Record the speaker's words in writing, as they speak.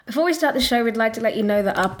Before we start the show, we'd like to let you know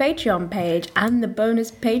that our Patreon page and the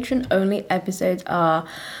bonus patron-only episodes are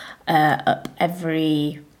up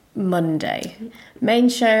every Monday. Main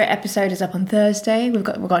show episode is up on Thursday. We've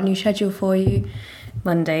got a new schedule for you.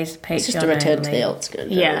 Mondays, Patreon. It's just a return to the old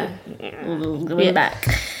schedule. Yeah, we're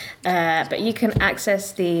back. But you can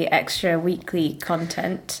access the extra weekly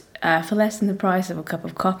content for less than the price of a cup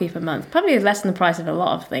of coffee per month. Probably less than the price of a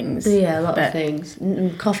lot of things. Yeah, a lot of things.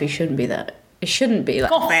 Coffee shouldn't be that. It shouldn't be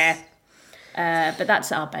like coffee. But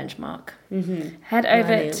that's our benchmark. Mm-hmm. Head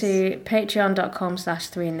over to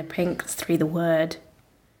patreon.com/3inthepink. That's 3 the word.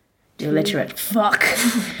 You're literate. Fuck.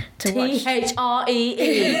 THREE.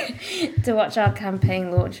 To watch our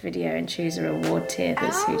campaign launch video and choose a reward tier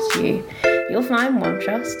that suits you. You'll find one,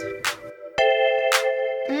 trust.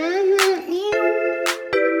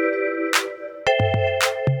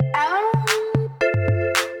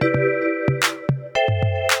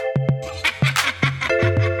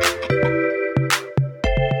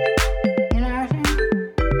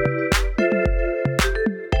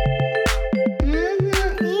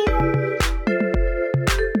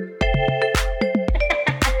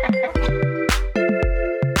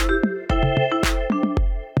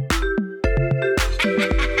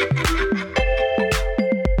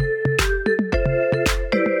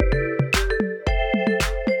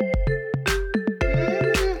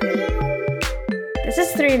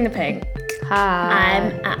 In the pink. Hi.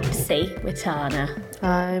 I'm Apsy with Hannah.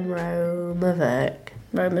 I'm Roman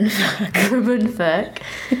Verk.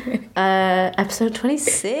 Episode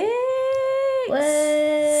 26. What?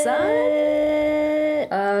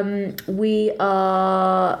 We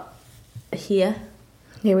are here.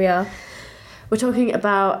 Here we are. We're talking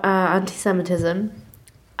about antisemitism.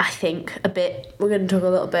 I think a bit. We're going to talk a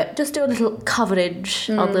little bit. Just do a little coverage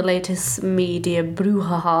on the latest media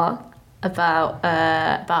brouhaha about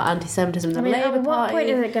anti-Semitism in the Labour Party. At what point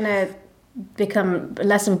is it going to become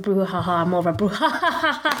less of a brouhaha, more of a brouhaha?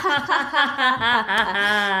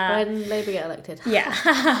 When Labour get elected. Yeah.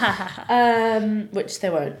 Which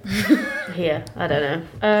they won't. Here, I don't know.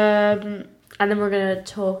 And then we're going to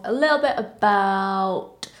talk a little bit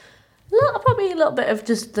about... probably a little bit of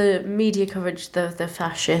just the media coverage, the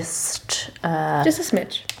fascist... just a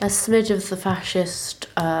smidge. A smidge of the fascist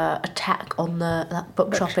attack on that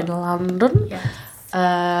bookshop in London. Yes.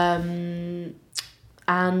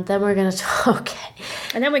 And then we're going to talk...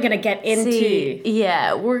 And then we're going to get into...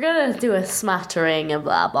 we're going to do a smattering of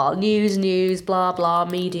blah, blah, news, blah, blah,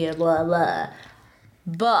 media, blah, blah.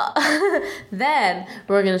 But then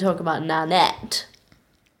we're going to talk about Nanette.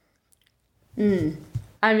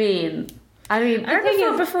 I mean,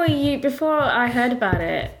 before I heard about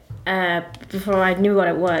it, before I knew what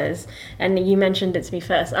it was, and you mentioned it to me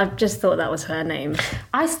first, I just thought that was her name.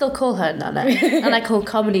 I still call her Nanette, and I call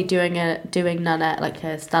comedy doing Nanette, like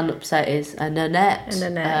her stand-up set is Nanette.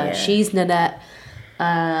 Yeah. She's Nanette.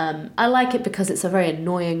 I like it because it's a very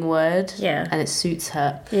annoying word, and it suits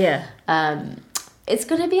her. Yeah. It's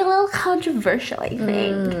going to be a little controversial, I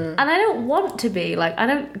think, and I don't want to be like.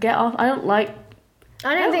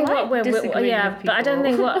 I don't think what we're but I don't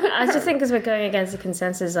think I just think because we're going against the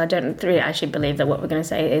consensus, I don't really actually believe that what we're going to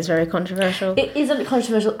say is very controversial. It isn't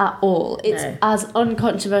controversial at all. It's as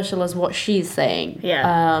uncontroversial as what she's saying.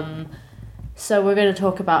 Yeah. So we're going to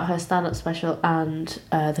talk about her stand-up special and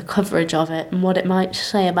the coverage of it and what it might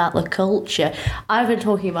say about the culture. I've been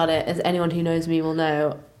talking about it, as anyone who knows me will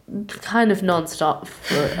know, kind of non-stop.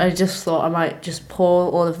 I just thought I might just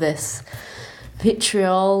pour all of this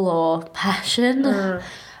vitriol or passion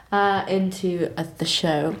into the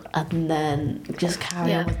show and then just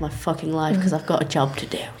carry on with my fucking life because I've got a job to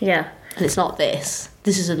do. Yeah. And it's not this.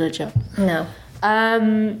 This isn't a job. No.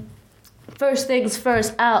 First things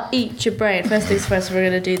first, I'll eat your brain. First things first, we're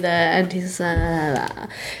going to do the anti-Semitism.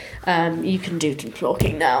 You can do some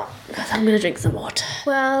talking now because I'm going to drink some water.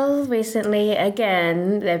 Well, recently,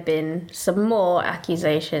 again, there have been some more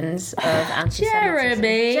accusations of anti-Semitism.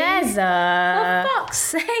 Jeremy! Jezza! For fuck's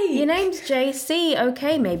sake! Your name's JC.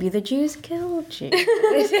 Okay, maybe the Jews killed you.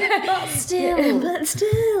 But still. But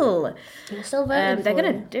still. You're still voting they're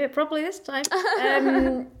going to do it properly this time.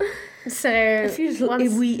 So, a few little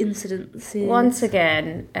wee incidents. Once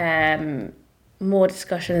again, more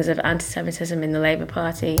discussions of anti-Semitism in the Labour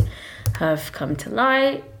Party have come to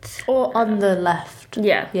light. Or on the left.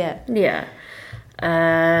 Yeah.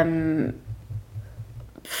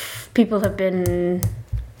 People on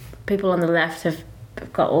the left have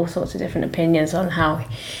got all sorts of different opinions on how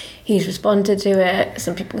he's responded to it.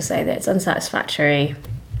 Some people say that it's unsatisfactory.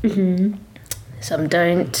 Mm-hmm. Some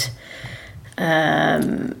don't.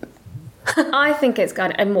 I think it's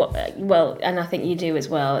kind of, and I think you do as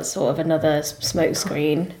well. It's sort of another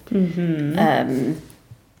smokescreen,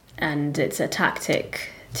 and it's a tactic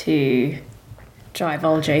to drive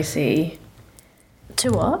old JC.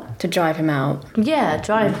 To what? To drive him out. Yeah,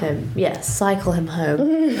 drive him. Yeah, cycle him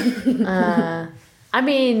home. I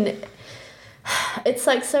mean, it's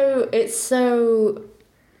like it's so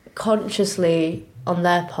consciously on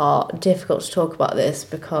their part difficult to talk about this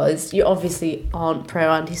because you obviously aren't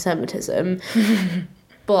pro anti-Semitism,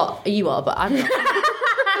 but you are, but I'm not.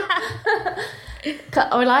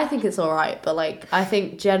 I mean, I think it's all right, but like I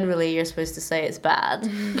think generally you're supposed to say it's bad.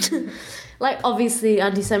 Like obviously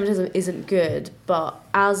anti-Semitism isn't good, but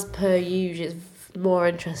as per usual,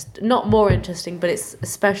 it's not more interesting, but it's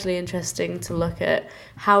especially interesting to look at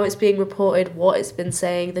how it's being reported, what it's been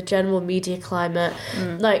saying, the general media climate.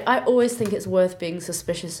 Like I always think it's worth being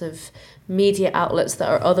suspicious of media outlets that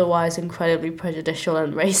are otherwise incredibly prejudicial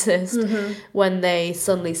and racist when they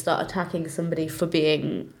suddenly start attacking somebody for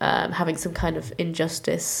being having some kind of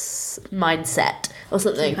injustice mindset or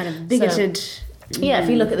something. Some kind of bigoted. If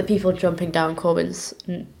you look at the people jumping down Corbyn's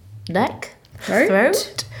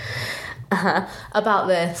throat. About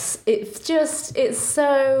this, it's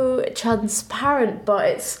so transparent,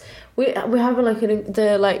 but we have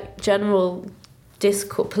the general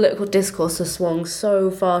political discourse has swung so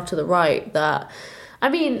far to the right that, I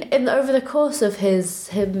mean, over the course of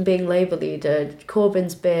him being Labour leader,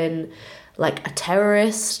 Corbyn's been like a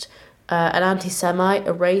terrorist, an anti-Semite,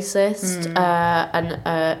 a racist,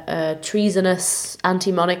 a treasonous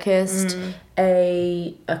anti-monarchist,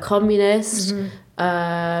 a communist.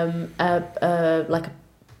 Like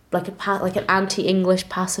an anti-English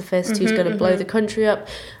pacifist who's going to blow the country up,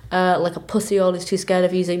 like a pussy who's too scared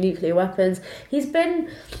of using nuclear weapons. He's been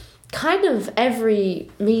kind of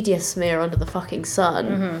every media smear under the fucking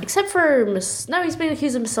sun, except for he's been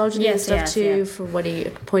accused of misogyny and stuff too from when he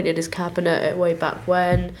appointed his cabinet way back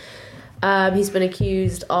when. He's been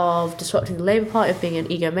accused of disrupting the Labour Party, of being an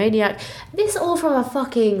egomaniac. This all from a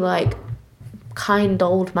fucking like kind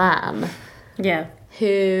old man. Yeah.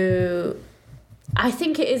 Who I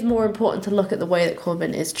think it is more important to look at the way that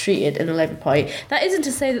Corbyn is treated in the Labour Party. That isn't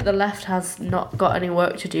to say that the left has not got any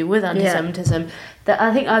work to do with anti-Semitism. That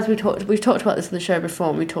I think, as we've talked about this in the show before,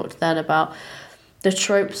 and we talked then about the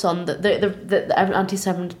tropes on the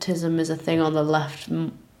anti-Semitism is a thing on the left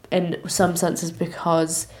in some senses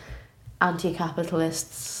because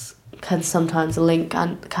anti-capitalists can sometimes link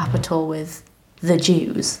capital with the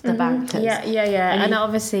Jews, the bankers. And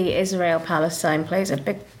obviously Israel-Palestine plays a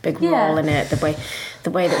big role in it. The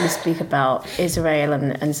way that we speak about Israel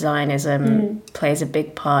and Zionism plays a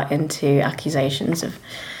big part into accusations of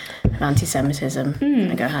anti-Semitism.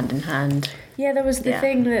 They go hand in hand. Yeah, there was the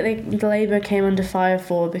thing that the Labour came under fire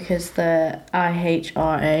for because the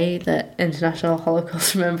IHRA, the International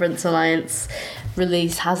Holocaust Remembrance Alliance,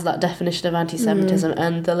 has that definition of anti-Semitism,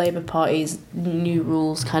 and the Labour Party's new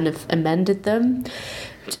rules kind of amended them.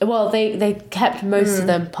 Well, they kept most of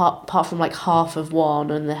them apart from like half of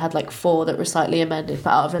one, and they had like 4 that were slightly amended,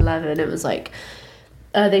 but out of 11 it was like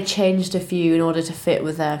they changed a few in order to fit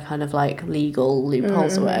with their kind of like legal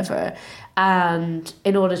loopholes or whatever, and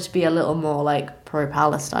in order to be a little more like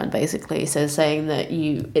pro-Palestine basically, so saying that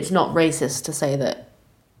it's not racist to say that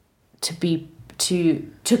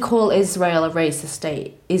to call Israel a racist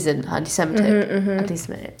state isn't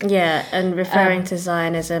anti-Semitic. Yeah, and referring to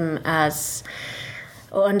Zionism as,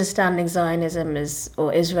 or understanding Zionism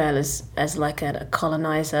or Israel as like a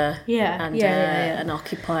colonizer and an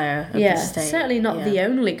occupier of the state. Certainly not the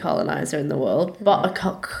only colonizer in the world, but a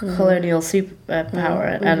colonial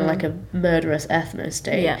superpower and like a murderous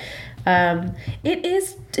ethno-state. Yeah.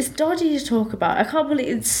 It's dodgy to talk about. I can't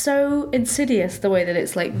believe it's so insidious the way that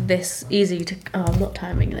it's like this easy to I'm not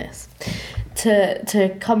timing this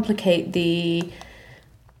to complicate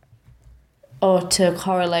or to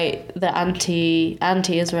correlate the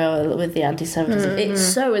anti-Israel with the anti-Semitism. It's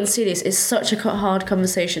so insidious. It's such a hard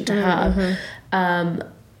conversation to have.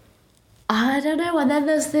 I don't know. And then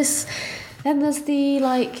there's the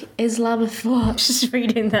like Islamophobia. Just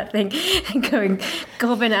reading that thing and going,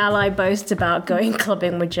 Corbyn ally boasts about going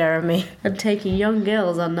clubbing with Jeremy and taking young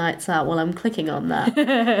girls on nights out. While I'm clicking on that.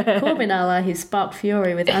 Corbyn ally who sparked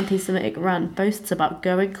fury with anti-Semitic rant boasts about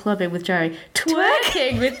going clubbing with Jeremy.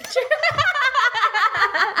 Twerking with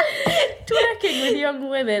young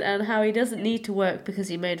women, and how he doesn't need to work because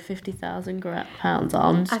he made £50,000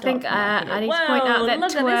 on stock. I think I need to point out that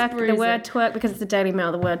the word twerk, because it's the Daily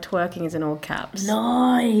Mail, the word twerking is in all caps.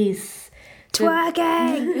 Nice.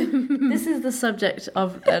 Twerking! This is the subject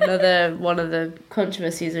of another one of the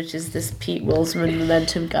controversies, which is this Pete Wilson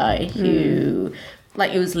Momentum guy who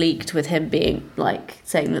like it was leaked with him being like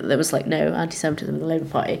saying that there was like no anti-Semitism in the Labour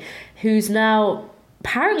Party, who's now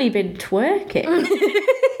apparently been twerking.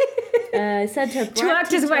 Said to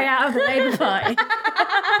Twerked his way out of the Labour Party.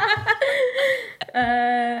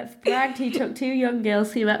 Bragged he took 2 young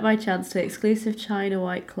girls he met by chance to an exclusive China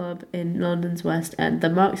White Club in London's West End. The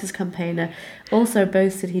Marxist campaigner also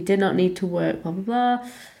boasted he did not need to work, blah, blah, blah.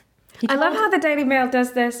 I love how the Daily Mail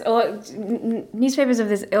does this, or newspapers of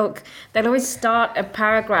this ilk. They'll always start a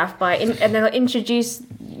paragraph and they'll introduce.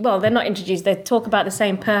 Well, they're not introduced. They talk about the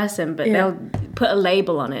same person, but they'll put a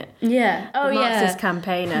label on it. Yeah. The Marxist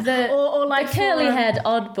campaigner, or like the curly-haired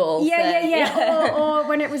oddball. Yeah. or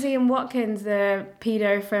when it was Ian Watkins, the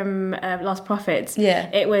pedo from Lost Prophets. Yeah.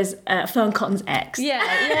 It was Fern Cotton's ex. Yeah.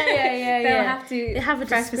 They'll have to have a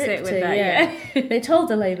preface it with that. Yeah. They told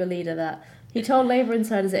the Labour leader that. He told Labour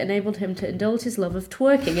insiders it enabled him to indulge his love of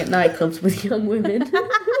twerking at nightclubs with young women.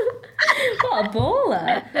 What a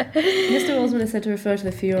baller. Mr. Walsman is said to refer to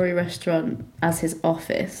the Furore restaurant as his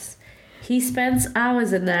office. He spends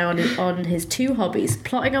hours in there on his 2 hobbies,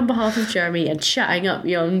 plotting on behalf of Jeremy and chatting up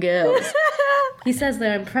young girls. He says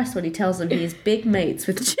they're impressed when he tells them he is big mates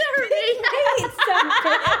with Jeremy.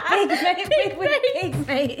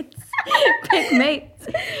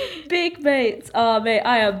 Big mates. Oh, mate,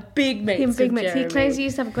 I am big mates with Big mates. Jeremy. He claims he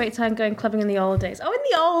used to have a great time going clubbing in the old days. Oh, in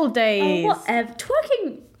the old days. Oh, whatever.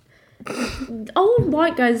 Twerking. Old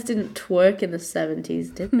white guys didn't twerk in the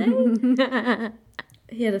 70s, did they?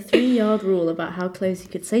 He had a 3-yard rule about how close he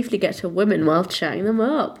could safely get to women while chatting them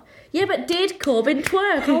up. Yeah, but did Corbyn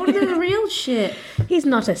twerk? I want to know the real shit. He's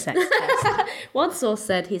not a sex pest. One source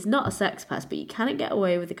said he's not a sex pest, but you cannot get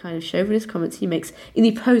away with the kind of chauvinist comments he makes in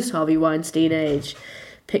the post-Harvey Weinstein age.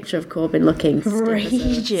 Picture of Corbyn looking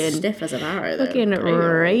stiff as an arrow. Looking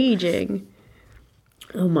raging.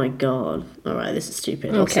 Oh my god. Alright, this is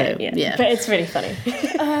stupid. Okay, Also, yeah. But it's really funny.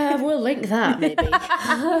 We'll link that, maybe.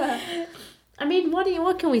 I mean,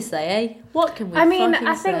 what can we say, eh? What can we I think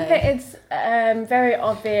say? that it's very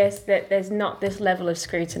obvious that there's not this level of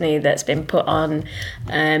scrutiny that's been put on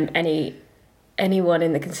anyone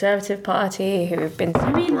in the Conservative Party who have been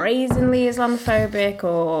brazenly Islamophobic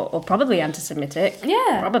or probably anti-Semitic.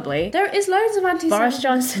 Yeah. Probably. There is loads of anti-Semitic. Boris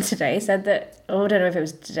Johnson today said that, I don't know if it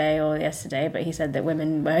was today or yesterday, but he said that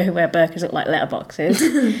women who wear burqas look like letterboxes.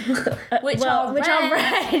 which are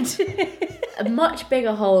red. A much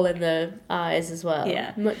bigger hole in the eyes as well.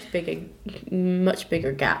 Yeah. Much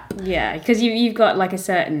bigger gap. Yeah, because you've got like a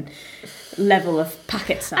certain level of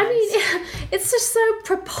packet size. I mean, it's just so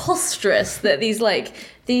preposterous that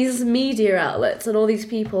these media outlets and all these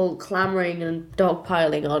people clamouring and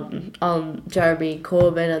dogpiling on Jeremy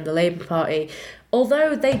Corbyn and the Labour Party,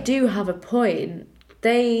 although they do have a point,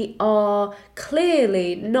 they are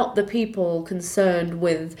clearly not the people concerned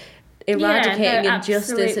with eradicating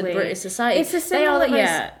injustice in British society. It's they are the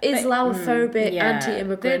most Islamophobic,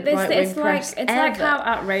 anti-immigrant, right-wing press It's like how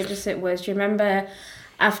outrageous it was. Do you remember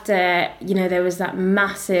after, there was that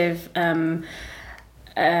massive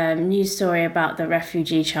news story about the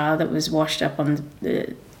refugee child that was washed up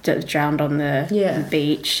drowned on the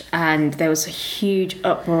beach, and there was a huge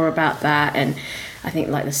uproar about that, and I think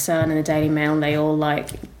like the Sun and the Daily Mail, they all like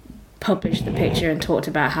published the picture and talked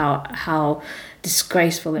about how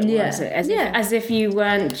disgraceful it was, as if you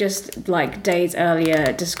weren't just like days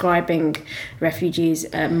earlier describing refugees,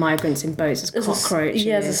 migrants in boats as cockroaches,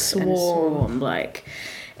 as a swarm. Like,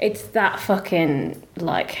 it's that fucking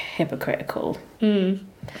like hypocritical.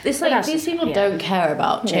 It's like these people don't care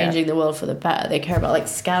about changing the world for the better. They care about like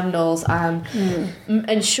scandals and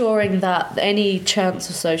ensuring that any chance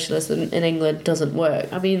of socialism in England doesn't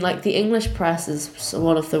work. I mean, like the English press is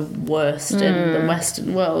one of the worst in the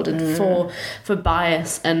Western world, and for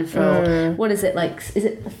bias and for what is it like? Is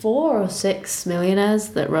it 4 or 6 millionaires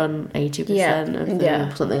that run 80% of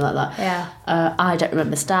the something like that? Yeah. I don't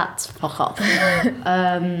remember stats. Fuck off.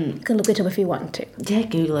 You can look it up if you want to. Yeah,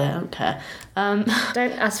 Google it. I don't care.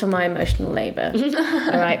 Don't ask for my emotional labour.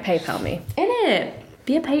 All right, PayPal me. Innit?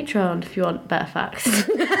 Be a patron if you want better facts.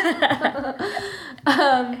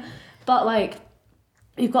 But like,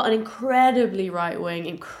 you've got an incredibly right-wing,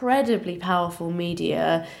 incredibly powerful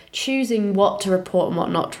media choosing what to report and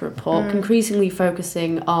what not to report, increasingly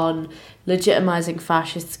focusing on legitimising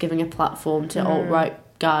fascists, giving a platform to alt-right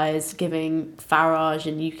guys, giving Farage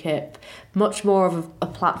and UKIP much more of a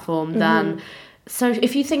platform than So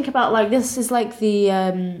if you think about like this is like the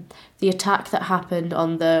attack that happened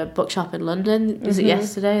on the bookshop in London. Was it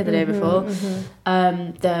yesterday or the day before?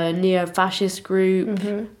 The neo-fascist group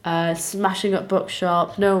smashing up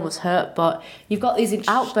bookshop. No one was hurt, but you've got these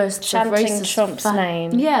outbursts chanting of racist Trump's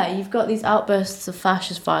name. Yeah, you've got these outbursts of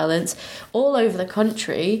fascist violence all over the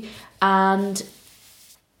country, and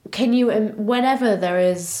can you, whenever there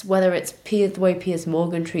is, whether it's the way Piers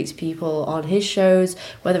Morgan treats people on his shows,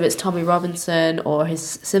 whether it's Tommy Robinson or his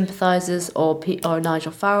sympathisers or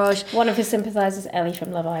Nigel Farage. One of his sympathisers, Ellie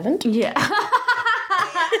from Love Island. Yeah.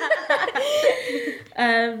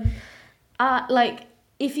 Like,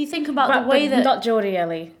 if you think about the way that... Not Geordie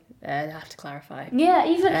Ellie, I have to clarify. Yeah,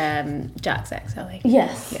 even... Jack's ex Ellie.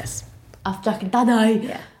 Yes. Yes. After Jack and Danny.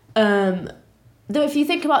 Yeah. Though if you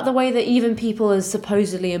think about the way that even people as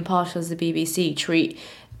supposedly impartial as the BBC treat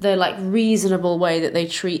the like reasonable way that they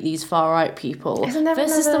treat these far right people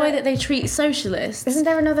versus the way that they treat socialists. Isn't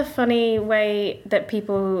there another funny way that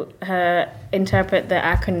people interpret the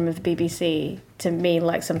acronym of the BBC to mean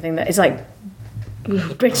like something that is like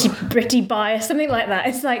Britty bias, something like that.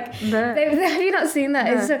 It's like have you not seen that?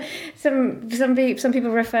 No. It's some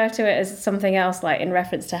people refer to it as something else, like in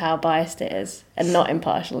reference to how biased it is and not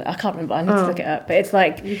impartial. I can't remember. I need to look it up. But it's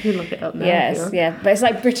like you can look it up now. Yes, yeah. But it's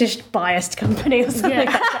like British biased company or something like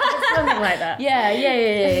that. Something like that.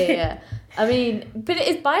 Yeah. I mean, but it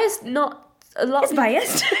is biased. Not a lot. It's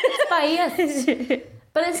biased. It's biased.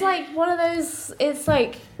 But it's like one of those. It's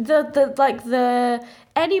like the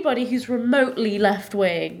anybody who's remotely left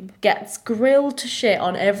wing gets grilled to shit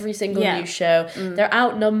on every single news show. They're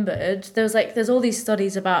outnumbered. There's all these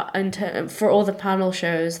studies about for all the panel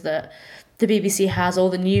shows that the BBC has, all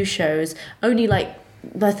the news shows. Only like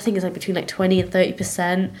I think it's like between like 20 and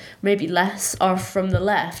 30%, maybe less, are from the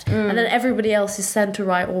left, and then everybody else is centre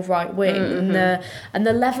right or right wing. And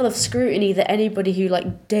the level of scrutiny that anybody who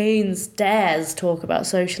like dares talk about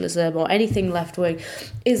socialism or anything left wing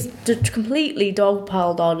is completely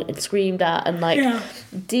dogpiled on and screamed at and like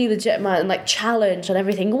delegitimate and like challenged and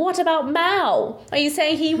everything. What about Mao? Are you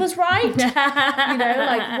saying he was right? You know,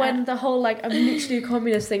 like when the whole like I'm literally a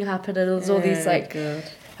communist thing happened and there was all these like I'm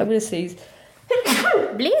gonna sneeze.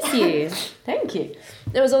 Bless you. Thank you.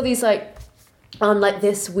 There was all these like on like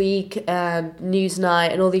This Week and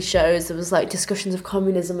Newsnight and all these shows, there was like discussions of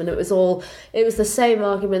communism, and it was the same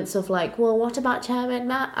arguments of like, well, what about Chairman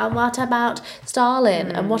Matt and what about Stalin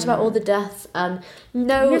and what about all the deaths and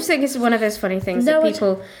no. I think it's one of those funny things that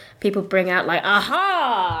people bring out like,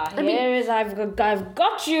 aha, I've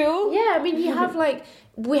got you. Yeah, I mean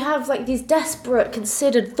we have like these desperate,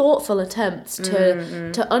 considered, thoughtful attempts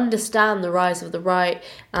to understand the rise of the right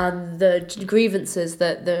and the grievances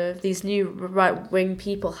that these new right-wing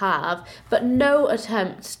people have, but no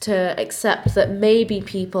attempt to accept that maybe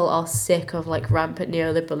people are sick of like rampant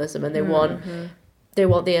neoliberalism and they want the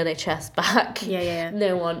NHS back. Yeah.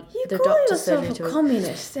 They want You the call doctors yourself a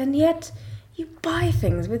communist and yet you buy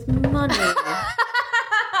things with money.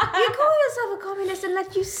 You call yourself a communist and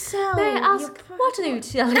let you sell. They ask, what are you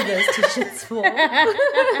selling those t-shirts for?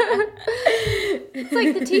 It's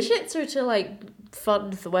like the t-shirts are to like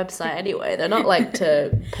fund the website anyway. They're not like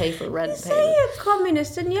to pay for rent. You say you're a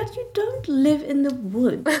communist and yet you don't live in the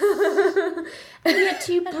woods. And yet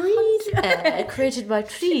you breathe air created by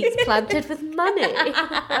trees planted with money.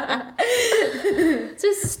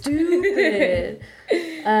 So stupid.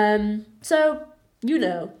 So you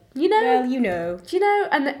know. Well, you know,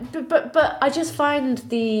 and but I just find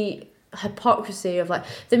the hypocrisy of like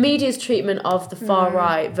the media's treatment of the far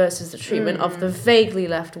right versus the treatment of the vaguely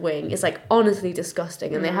left wing is like honestly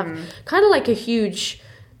disgusting, and they have kind of like a huge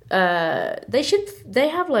they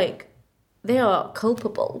are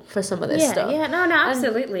culpable for some of this stuff. Yeah, no,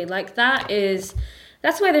 absolutely. Like that's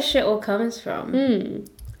where the shit all comes from.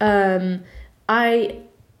 I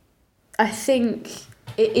think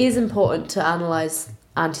it is important to analyse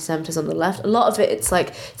anti-Semitism on the left. A lot of it's like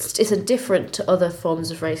it's different to other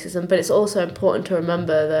forms of racism, but it's also important to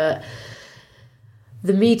remember that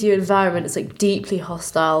the media environment is like deeply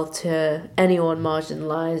hostile to anyone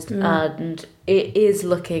marginalised, and it is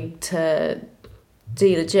looking to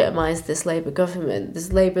delegitimise this Labour government,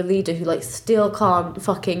 this Labour leader who like still can't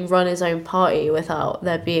fucking run his own party without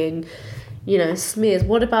there being, you know, smears.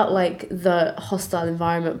 What about like the hostile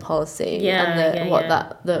environment policy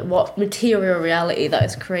what material reality that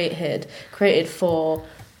is created for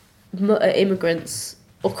immigrants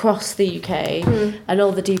across the UK and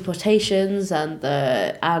all the deportations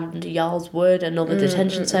and Yarl's Wood and all the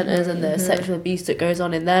detention centres and the sexual abuse that goes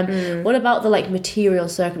on in them. What about the like material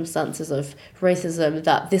circumstances of racism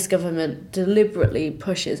that this government deliberately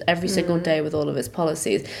pushes every single day with all of its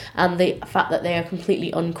policies, and the fact that they are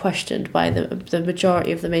completely unquestioned by the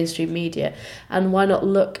majority of the mainstream media? And why not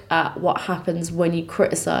look at what happens when you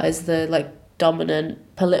criticise the like dominant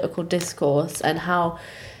political discourse and how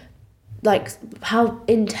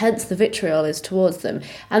intense the vitriol is towards them.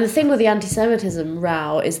 And the thing with the anti-Semitism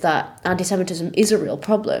row is that anti-Semitism is a real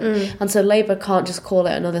problem. And so Labour can't just call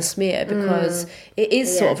it another smear, because it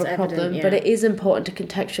is sort of a problem, but it is important to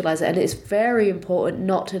contextualise it, and it's very important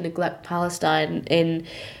not to neglect Palestine in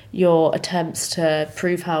your attempts to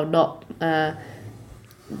prove how not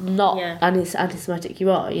anti-Semitic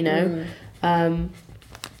you are, you know?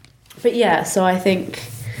 But yeah, so I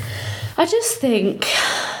just think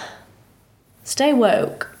stay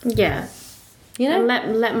woke. Yeah. You know?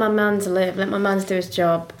 And let my mans live. Let my mans do his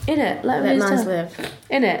job. Innit? Let mans live.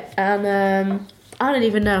 Innit? And I don't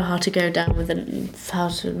even know how to go down with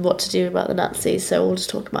what to do about the Nazis, so we'll just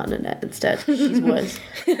talk about Nanette instead. She's worse.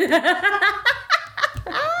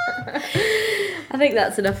 I think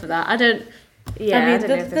that's enough of that. I don't know if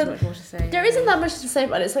there's much more to say. There isn't that much to say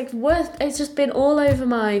about it. It's like it's just been all over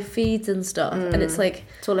my feeds and stuff, and it's like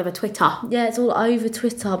it's all over Twitter. Yeah, it's all over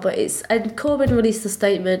Twitter. But and Corbyn released a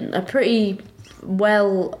statement, a pretty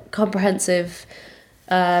comprehensive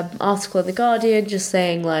article in The Guardian, just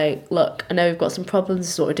saying like, look, I know we've got some problems,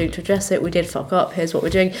 this is what we're doing to address it, we did fuck up, here's what we're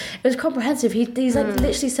doing. It was comprehensive. He's like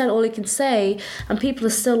literally said all he can say, and people are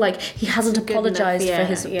still like, he hasn't apologised for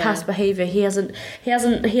his past behaviour, he hasn't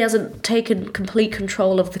taken complete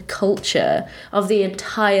control of the culture of the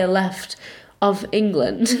entire left of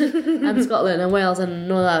England and Scotland and Wales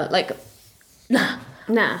and all that. Like, nah.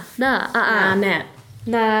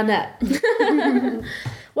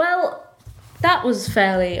 Well, that was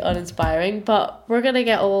fairly uninspiring, but we're going to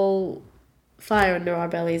get all fire under our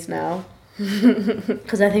bellies now.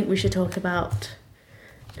 Because I think we should talk about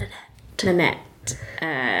Nanette.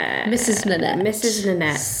 Mrs. Nanette. Mrs.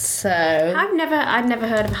 Nanette. So I'd never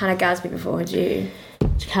heard of Hannah Gadbsy before, had you?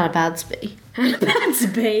 Hannah Gadbsy. Hannah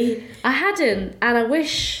Gadbsy. I hadn't, and I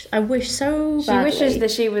wish so badly. She wishes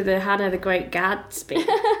that she was the Hannah the Great Gatsby.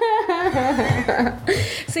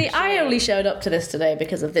 See, I only showed up to this today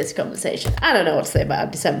because of this conversation. I don't know what to say about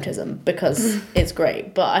anti-Semitism because it's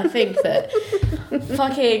great, but I think that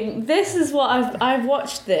fucking this is what I've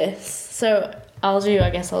watched this, so I'll do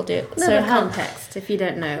it. So context, if you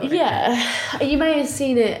don't know. Yeah, you may have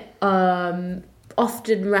seen it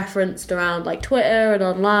often referenced around like Twitter and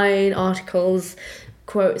online articles,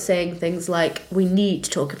 quote saying things like, we need to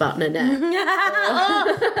talk about Nanette.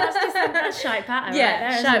 That's shite patter. Yeah,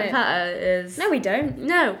 right there, shite patter is... No, we don't.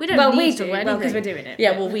 No, we don't need to. Well, because we're doing it.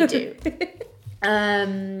 Yeah, well, we do.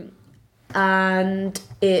 And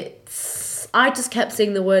I just kept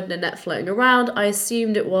seeing the word Nanette floating around. I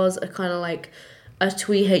assumed it was a kind of like a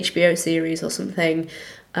twee HBO series or something.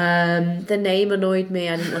 The name annoyed me.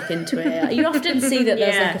 I didn't look into it. You often see that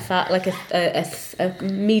there's a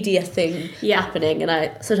media thing happening,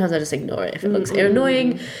 and sometimes I just ignore it if it looks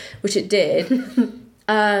annoying, which it did.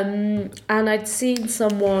 And I'd seen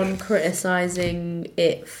someone criticising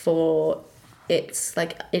it for its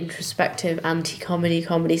like introspective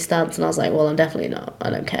anti-comedy stance, and I was like, well, I'm definitely not. I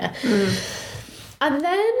don't care. And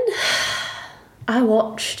then I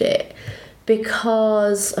watched it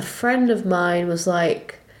because a friend of mine was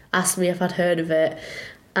like, asked me if I'd heard of it,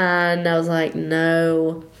 and I was like,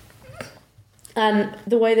 no. And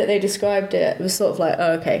the way that they described it was sort of like,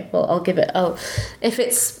 oh, okay, well, I'll give it. If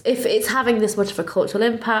it's having this much of a cultural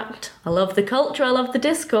impact, I love the culture, I love the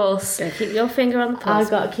discourse. Gotta keep your finger on the pulse.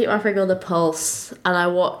 I've got to keep my finger on the pulse, and I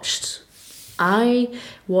watched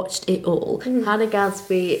it all. Hannah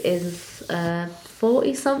Gadbsy is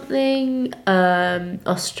 40-something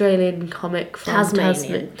Australian comic from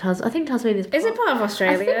Tasmania. I think Tasmania is it part of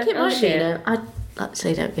Australia? I think it might be. I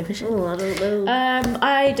actually don't give a shit. Oh, I don't know.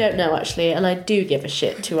 I don't know actually, and I do give a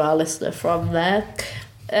shit to our listener from there.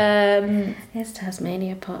 Is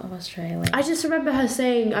Tasmania part of Australia? I just remember her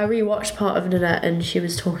saying, I rewatched part of Nanette, and she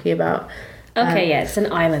was talking about... it's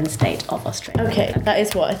an island state of Australia. Okay, that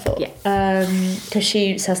is what I thought. Yeah. Because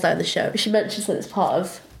she says that in the show. She mentions that it's part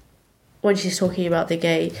of... When she's talking about the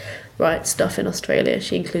gay rights stuff in Australia,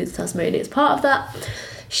 she includes Tasmania as part of that.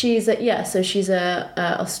 She's a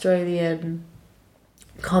Australian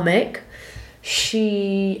comic.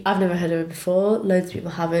 I've never heard of her before. Loads of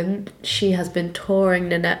people haven't. She has been touring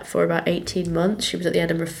Nanette for about 18 months. She was at the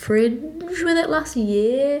Edinburgh Fringe with it last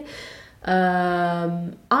year.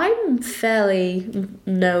 I'm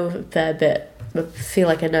know a fair bit. I feel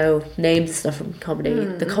like I know names and stuff from comedy,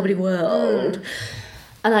 the comedy world,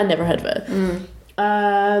 and I'd never heard of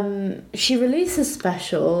her. She released a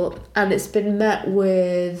special, and it's been met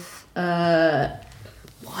with widespread.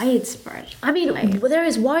 I mean, there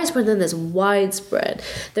is widespread, then there's widespread.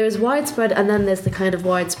 There is widespread, and then there's the kind of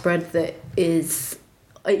widespread that is...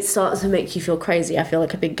 It starts to make you feel crazy. I feel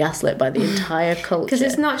like I've been gaslit by the entire culture. Because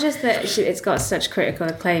it's not just that it's got such critical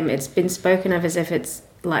acclaim, it's been spoken of as if it's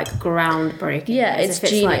like groundbreaking. Yeah, it's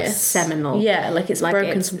genius. Like seminal. Yeah, like it's like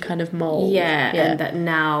broken some kind of mold. Yeah, and that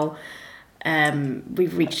now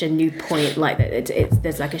we've reached a new point, like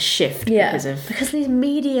there's like a shift because these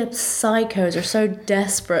media psychos are so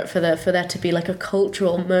desperate for there to be like a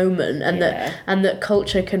cultural moment, and that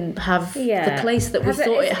culture can have the place that we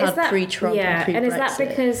thought it had pre-Trump and pre-Brexit. And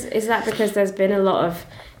is that because there's been a lot of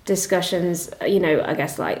discussions, I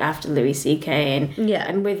guess like after Louis CK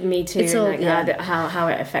and with Me Too, how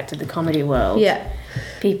it affected the comedy world. Yeah.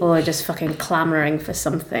 People are just fucking clamouring for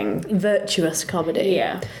something. Virtuous comedy.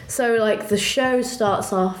 Yeah. So, like, the show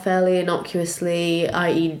starts off fairly innocuously,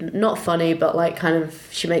 i.e. not funny, but, like, kind of,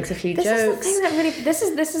 she makes a few jokes. This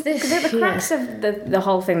is the crux of the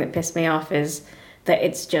whole thing that pissed me off is that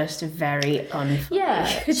it's just very unfunny. Yeah.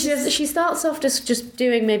 She starts off just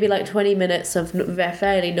doing maybe, like, 20 minutes of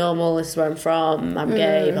fairly normal, this is where I'm from, I'm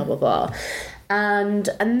gay, blah, blah, blah. And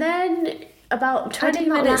then about 20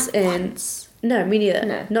 minutes in... No, me neither.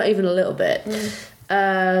 No. Not even a little bit.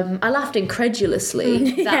 I laughed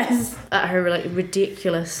incredulously at her like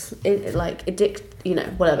ridiculous,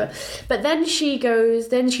 whatever. But then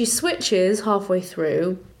she switches halfway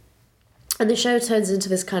through, and the show turns into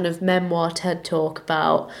this kind of memoir TED talk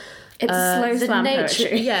about slow slam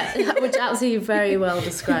poetry. Yeah, which actually very well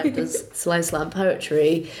described as slow slam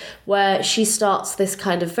poetry, where she starts this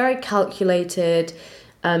kind of very calculated.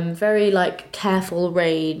 Very like careful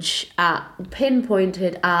rage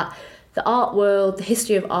pinpointed at the art world, the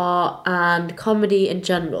history of art, and comedy in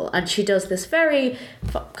general. And she does this very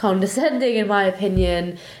condescending, in my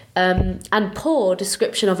opinion, and poor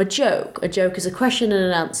description of a joke. A joke is a question and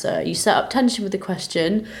an answer. You set up tension with the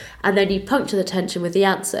question, and then you puncture the tension with the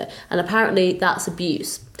answer. And apparently that's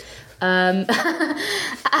abuse. And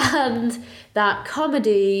that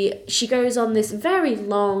comedy, she goes on this very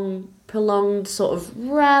long, prolonged sort of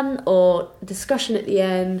rant or discussion at the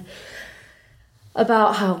end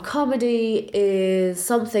about how comedy is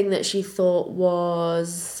something that she thought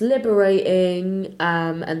was liberating,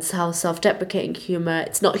 and how self-deprecating humour,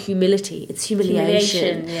 it's not humility, it's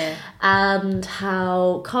humiliation. And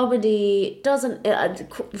how comedy doesn't,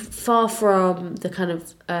 far from the kind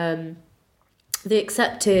of the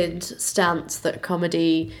accepted stance that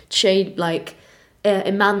comedy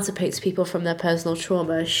emancipates people from their personal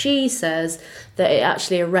trauma, she says that it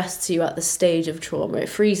actually arrests you at the stage of trauma. It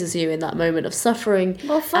freezes you in that moment of suffering.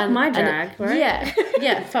 Well, fuck my drag, right?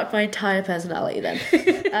 Yeah, fuck my entire personality then.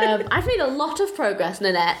 I've made a lot of progress,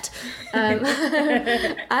 Nanette. And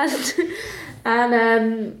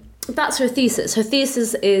that's her thesis. Her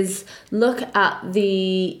thesis is look at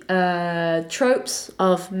the tropes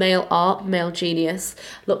of male art, male genius.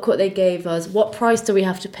 Look what they gave us. What price do we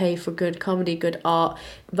have to pay for good comedy, good art?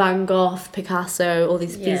 Van Gogh, Picasso, all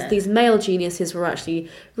these male geniuses were actually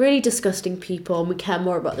really disgusting people, and we care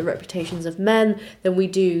more about the reputations of men than we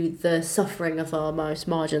do the suffering of our most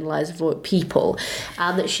marginalised people.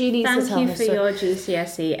 And that she needs to tell her... Thank you for your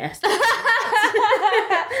GCSE essay.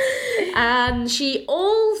 And she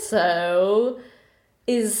also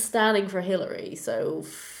is standing for Hillary, so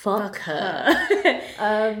fuck her.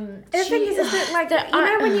 The thing is that, like,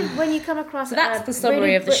 when you come across that's the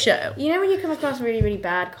summary of the show. You know when you come across really, really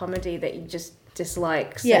bad comedy that you just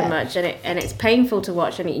dislike so much, and it's painful to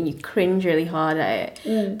watch, and you cringe really hard at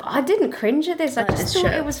it. But I didn't cringe at this. I just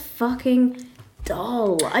thought it was fucking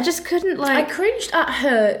dull. I just couldn't I cringed at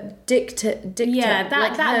her dicta. Yeah,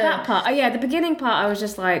 that part. The beginning part. I was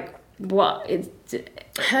just like, what?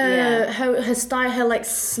 Her style, her like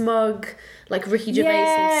smug, like Ricky Gervais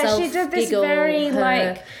and self. She did this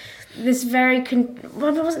very it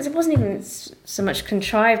wasn't even so much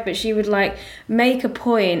contrived, but she would like make a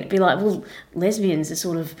point, be like, well, lesbians are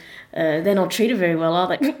sort of they're not treated very well, are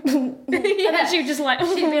they? And then she would just like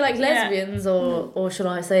she'd be like lesbians or should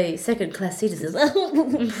I say second class citizens.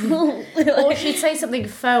 Or she'd say something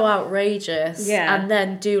faux outrageous and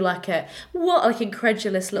then do like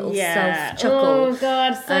incredulous little self chuckle. Oh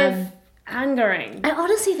god, so angering. I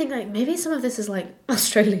honestly think like maybe some of this is like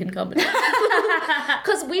Australian comedy.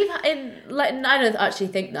 Because I don't actually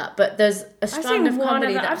think that, but there's a strand of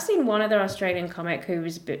comedy that I've seen one other Australian comic who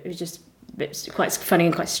was just quite funny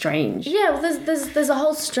and quite strange. Yeah, well, there's a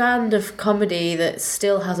whole strand of comedy that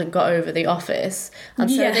still hasn't got over The Office, and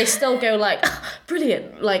so they still go like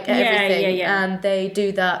brilliant, like everything, and they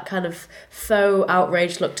do that kind of faux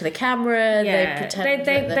outraged look to the camera. They pretend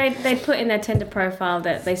they put in their Tinder profile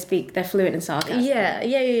that they're fluent in sarcasm. Yeah.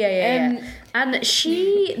 And the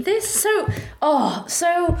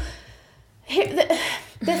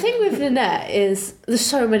thing with Nanette is there's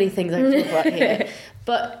so many things I can talk about here.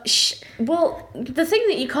 But, the thing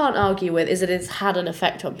that you can't argue with is that it's had an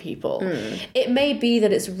effect on people. It may be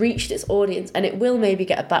that it's reached its audience and it will maybe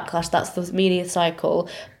get a backlash. That's the media cycle.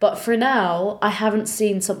 But for now, I haven't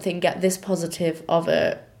seen something get this positive of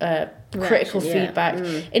a critical feedback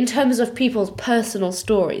in terms of people's personal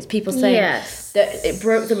stories. People saying that it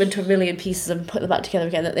broke them into a million pieces and put them back together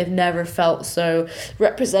again, that they've never felt so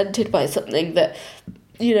represented by something, that,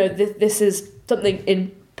 this is something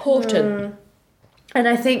important. And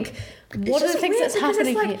I think one of the things that's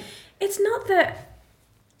happening here... It's not that...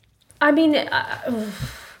 I mean,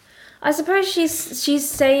 I suppose she's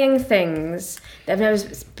saying things that have never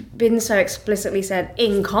been so explicitly said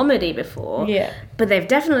in comedy before. Yeah. But they've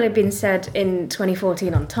definitely been said in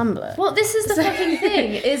 2014 on Tumblr. Well, this is the fucking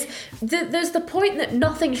thing, is there's the point that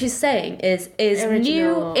nothing she's saying is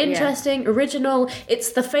original, new, interesting, original.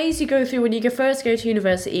 It's the phase you go through when you first go to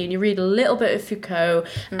university and you read a little bit of Foucault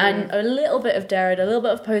and a little bit of Derrida, a little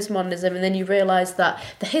bit of postmodernism, and then you realise that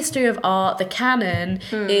the history of art, the canon,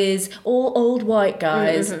 is all old white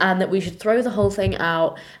guys, and that we should throw the whole thing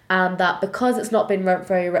out, and that because it's not been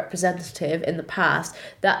very representative in the past,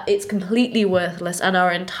 that it's completely worthless, and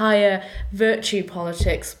our entire virtue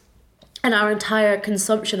politics and our entire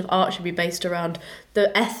consumption of art should be based around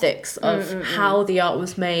the ethics of how the art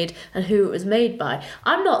was made and who it was made by.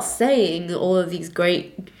 I'm not saying that all of these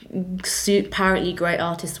apparently great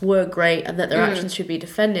artists were great and that their actions should be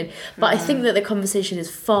defended, but I think that the conversation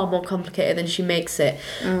is far more complicated than she makes it.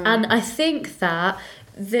 And I think that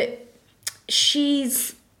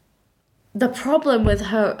the problem with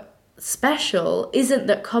her special isn't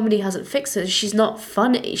that comedy hasn't fixed her. She's not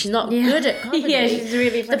funny. She's not good at comedy. Yeah, she's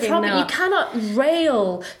really fucking The problem, not. you cannot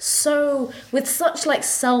rail with such like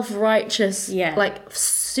self-righteous, like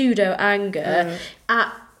pseudo anger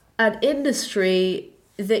at an industry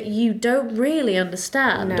that you don't really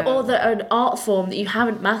understand, or that an art form that you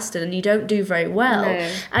haven't mastered and you don't do very well.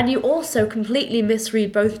 And you also completely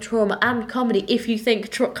misread both trauma and comedy if you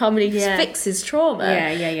think comedy fixes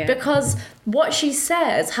trauma. Because what she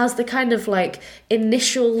says has the kind of like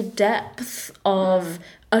initial depth of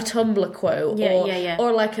a Tumblr quote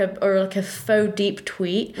or like a faux deep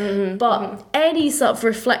tweet, but any sort of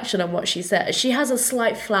reflection on what she says, she has a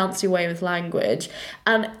slight flouncy way with language,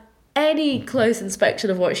 and any close inspection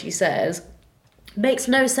of what she says makes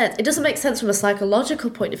no sense. It doesn't make sense from a psychological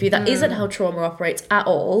point of view. That isn't how trauma operates at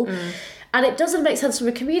all. And it doesn't make sense from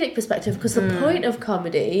a comedic perspective, because the point of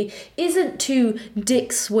comedy isn't to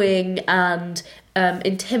dick swing and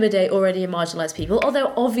intimidate already marginalised people,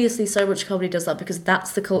 although obviously so much comedy does that because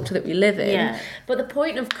that's the culture that we live in. But the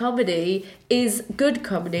point of comedy is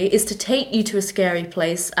to take you to a scary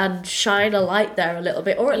place and shine a light there a little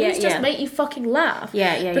bit, or at least just make you fucking laugh.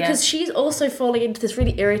 Because she's also falling into this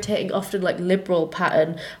really irritating, often like liberal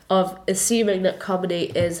pattern of assuming that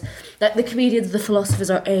comedy is like the comedians, the philosophers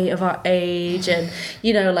of our age, and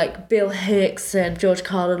like Bill Hicks and George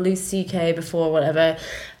Carlin, Louis C.K. before whatever.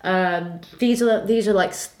 These are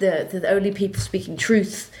like the only people speaking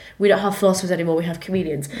truth. We don't have philosophers anymore, we have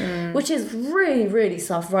comedians, which is really, really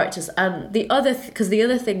self-righteous. And the other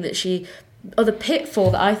thing that the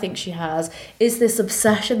pitfall that I think she has is this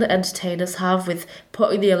obsession that entertainers have with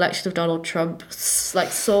putting the election of Donald Trump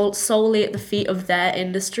like solely at the feet of their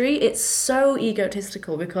industry. It's so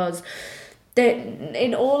egotistical, because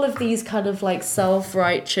in all of these kind of like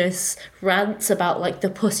self-righteous rants about like the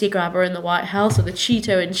pussy grabber in the White House or the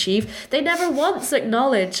Cheeto in chief, they never once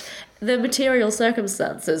acknowledge the material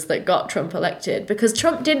circumstances that got Trump elected, because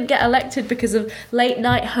Trump didn't get elected because of late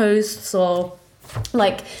night hosts or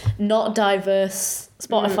like not diverse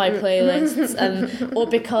Spotify playlists or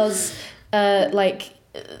because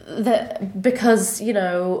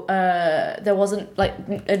there wasn't like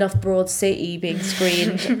enough Broad City being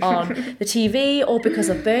screened on the TV, or because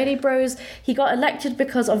of Bernie Bros. He got elected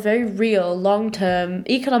because of very real long-term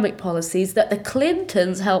economic policies that the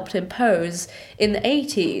Clintons helped impose in the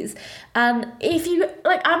 80s. And if you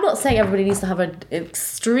I'm not saying everybody needs to have an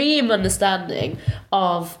extreme understanding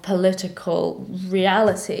of political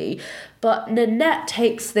reality, but Nanette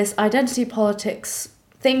takes this identity politics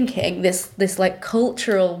thinking, this like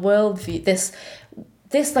cultural worldview, this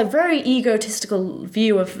like very egotistical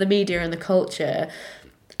view of the media and the culture,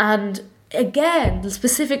 and again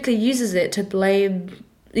specifically uses it to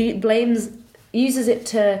uses it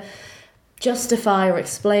to justify or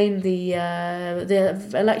explain the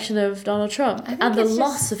election of Donald Trump and the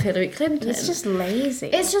loss of Hillary Clinton. It's just lazy.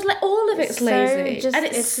 It's just like all of it's lazy, and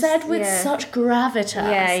it's said with such gravitas.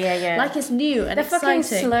 Yeah. Like it's new and exciting. The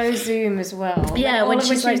fucking slow zoom as well. Yeah, when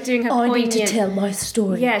she was doing her I poignant... need to tell my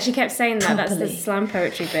story. Yeah, she kept saying that. properly. That's the slam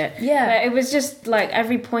poetry bit. Yeah, but it was just like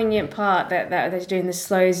every poignant part that they're doing the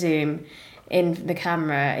slow zoom in the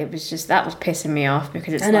camera, it was just, that was pissing me off,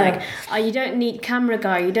 because it's like, oh, you don't need, camera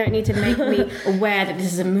guy, you don't need to make me aware that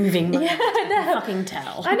this is a moving moment. Yeah, I know. Fucking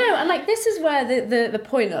tell. I know, and like this is where the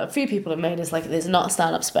point that a few people have made is like, there's not a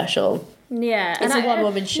stand-up special. Yeah, it's a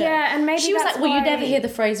one-woman show. Yeah, and maybe she was like, well, you never hear the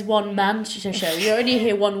phrase one-man show. You only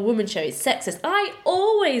hear one-woman show. It's sexist. I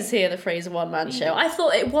always hear the phrase one-man show. I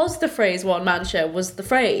thought it was the phrase one-man show was the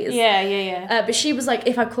phrase. Yeah. But she was like,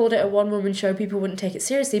 if I called it a one-woman show, people wouldn't take it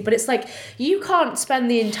seriously. But it's like, you can't spend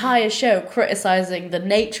the entire show criticising the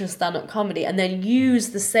nature of stand-up comedy and then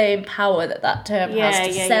use the same power that term has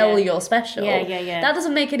to sell your special. Yeah. That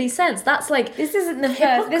doesn't make any sense. That's like This isn't the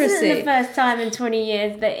hypocrisy. first time in 20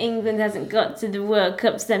 years that England hasn't got to the World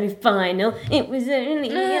Cup semi-final. It was only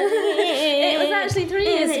it was actually 3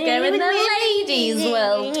 years ago in the Ladies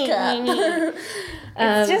World Cup.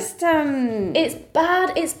 It's just it's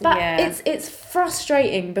bad. Yeah. It's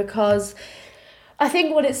frustrating because I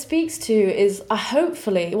think what it speaks to is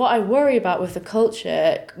hopefully what I worry about with the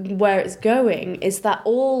culture, where it's going, is that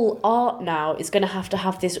all art now is going to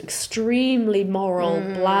have this extremely moral,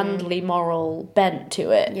 blandly moral bent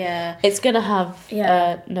to it. Yeah. It's going to have,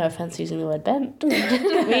 no offence using the word bent,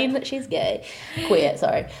 I mean that she's gay, queer,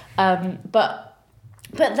 sorry. But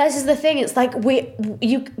this is the thing. It's like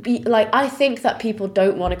I think that people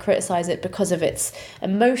don't want to criticize it because of its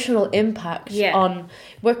emotional impact on.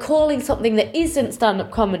 We're calling something that isn't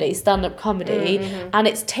stand-up comedy, and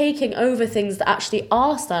it's taking over things that actually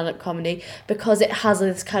are stand-up comedy because it has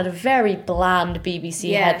this kind of very bland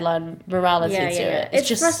BBC headline morality to it. It's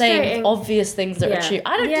just saying obvious things that are true.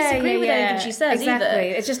 I don't disagree with anything she says either.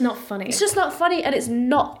 It's just not funny. It's just not funny, and it's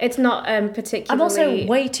not particularly. I'm also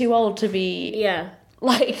way too old to be. Yeah.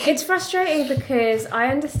 Like, it's frustrating because I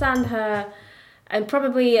understand her, and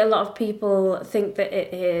probably a lot of people think that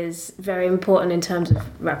it is very important in terms of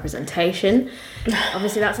representation.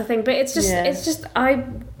 Obviously, that's the thing, but it's just I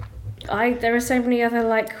there are so many other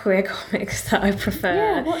like queer comics that I prefer.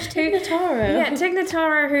 Yeah, watch Tig Notaro. Yeah, Tig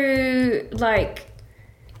Notaro, who like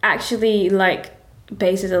actually like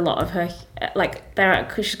bases a lot of her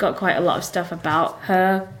she's got quite a lot of stuff about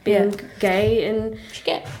her being gay and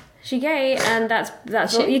She gay, and that's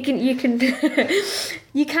what you can you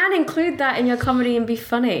can include that in your comedy and be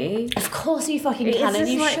funny. Of course you fucking can, and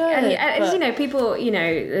you should. And you know, people, you know,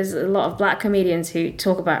 there's a lot of black comedians who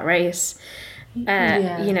talk about race, you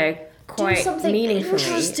know, quite meaningfully. And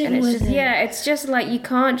it's just it's just like you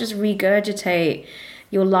can't just regurgitate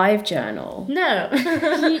your live journal. No,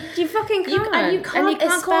 you fucking can't. And you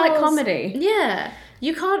can't call it comedy. Yeah.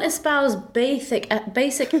 You can't espouse basic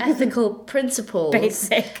ethical principles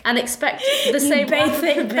and expect the same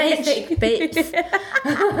basic bits.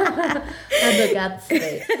 Hannah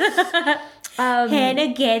Gadbsy.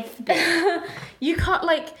 Hannah Gadbsy. You can't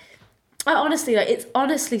it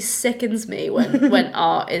honestly sickens me when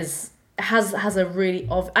art has a really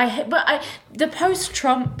the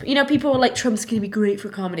post-Trump, you know, people were like, Trump's gonna be great for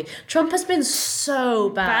comedy. Trump has been so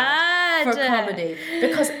bad for comedy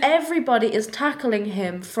because everybody is tackling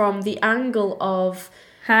him from the angle of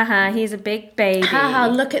he's a big baby.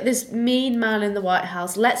 Look at this mean man in the White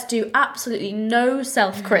House. Let's do absolutely no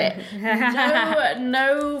self-crit.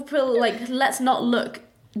 Let's not look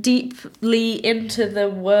deeply into the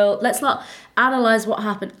world. Let's not analyze what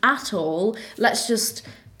happened at all. Let's just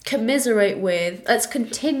let's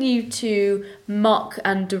continue to mock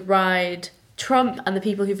and deride Trump and the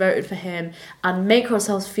people who voted for him and make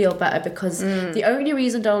ourselves feel better because the only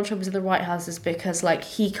reason Donald Trump is in the White House is because like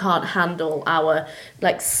he can't handle our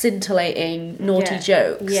like scintillating naughty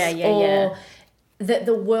jokes or that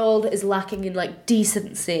the world is lacking in like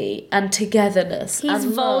decency and togetherness. He's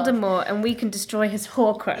and Voldemort love. And we can destroy his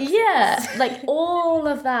Horcrux. Yeah, like all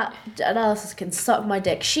of that analysis can suck my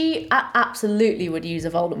dick. She absolutely would use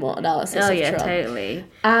a Voldemort analysis of Trump. Totally.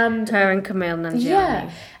 And her and Camille Nanjiani.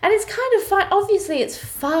 Yeah, and it's kind of fine. Obviously, it's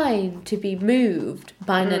fine to be moved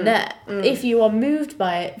by Nanette. If you are moved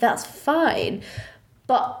by it, that's fine.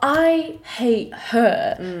 But I hate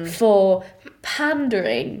her for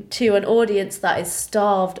pandering to an audience that is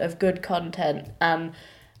starved of good content and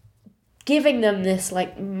giving them this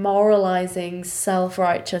like moralizing,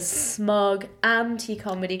 self-righteous, smug,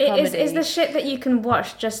 anti-comedy comedy. It's the shit that you can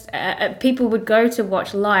watch just people would go to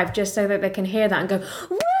watch live just so that they can hear that and go,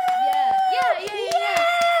 woo!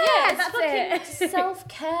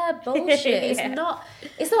 Self-care bullshit.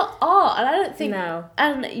 It's not art, and I don't think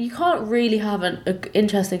and you can't really have an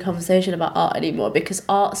interesting conversation about art anymore, because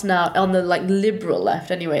art's now on the like liberal left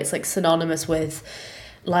anyway, it's like synonymous with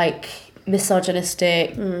like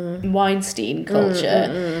misogynistic Weinstein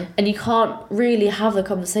culture, and you can't really have the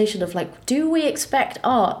conversation of like, do we expect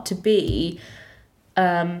art to be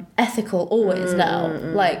ethical always now?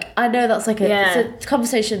 Like, I know that's like it's a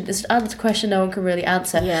conversation, it's a question no one can really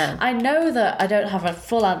answer. I know that I don't have a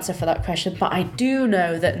full answer for that question, but I do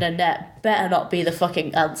know that Nanette better not be the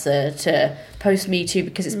fucking answer to post Me Too,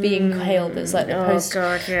 because it's being hailed as like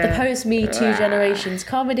the post Me Too generation's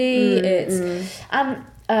comedy. And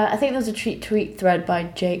I think there was a tweet thread by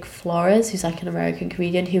Jake Flores, who's like an American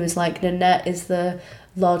comedian, who was like, Nanette is the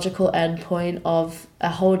logical endpoint of a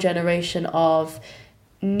whole generation of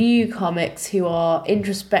new comics who are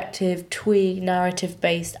introspective, twee,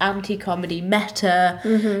 narrative-based, anti-comedy, meta,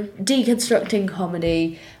 deconstructing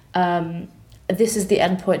comedy. This is the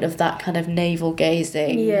endpoint of that kind of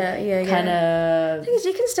navel-gazing. Kind of... Because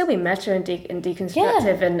you can still be meta and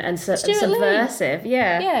deconstructive and subversive.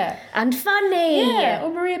 And funny. Or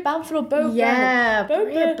Maria Bamford or Bo Burnham.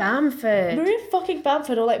 Maria Bamford. Maria fucking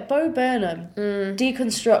Bamford, or like Bo Burnham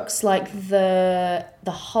deconstructs like the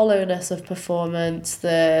hollowness of performance,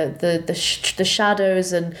 the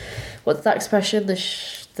shadows, and what's that expression? The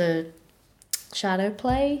shadow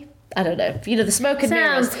play? I don't know. You know, the smoke and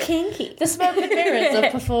mirrors. Sounds kinky. The smoke and mirrors of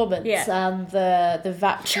performance and the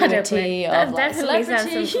vacuity of like definitely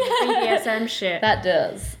celebrity. Sounds some BDSM shit. That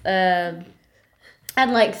does.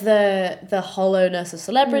 And like the hollowness of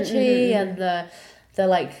celebrity and the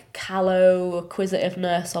like callow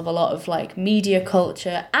acquisitiveness of a lot of like media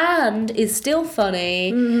culture, and is still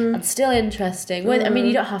funny and still interesting. I mean,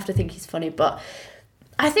 you don't have to think he's funny, but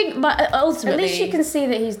I think ultimately... At least you can see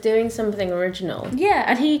that he's doing something original. Yeah,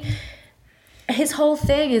 and his whole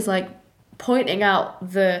thing is like pointing out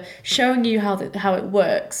showing you how it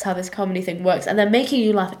works, how this comedy thing works, and then making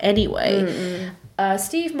you laugh anyway.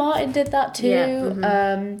 Steve Martin did that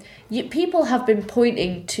too. People have been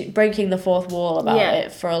pointing to breaking the fourth wall about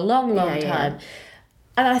it for a long time.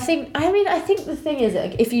 And I think the thing is,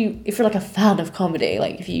 like, if you're like a fan of comedy,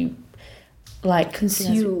 like if you like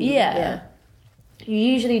consume, you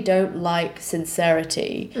usually don't like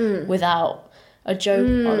sincerity without a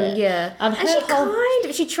joke on it. And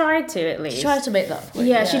she tried to, at least. She tried to make that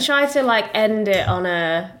point. She tried to like end it on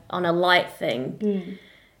a light thing.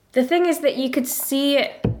 The thing is that you could see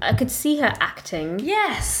it. I could see her acting.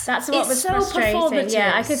 Yes, that's what was so frustrating.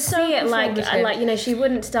 Yeah, I could see it like you know, she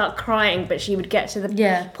wouldn't start crying, but she would get to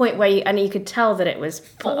the point where you could tell that it was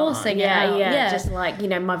forcing it out. Just like, you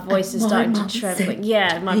know, my voice is starting to tremble.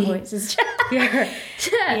 Yeah, my voice is.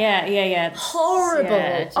 Horrible.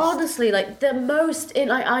 Yeah, honestly, like the most.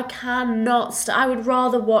 I cannot. I would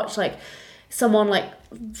rather watch like someone like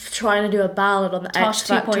trying to do a ballad on the X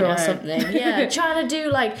Factor or something. Trying to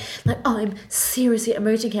do like I'm seriously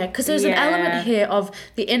emoting here, because there's an element here of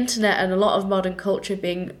the internet and a lot of modern culture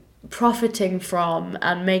profiting from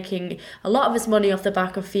and making a lot of its money off the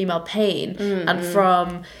back of female pain and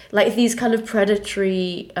from like these kind of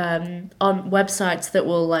predatory on websites that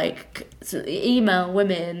will like email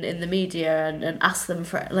women in the media and ask them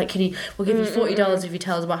for like, we'll give you $40 if you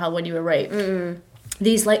tell us about when you were raped.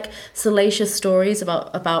 These like salacious stories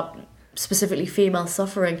about specifically female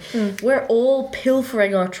suffering. We're all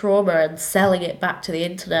pilfering our trauma and selling it back to the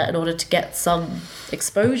internet in order to get some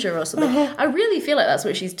exposure or something. I really feel like that's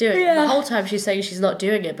what she's doing. The whole time she's saying she's not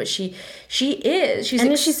doing it, but she is. And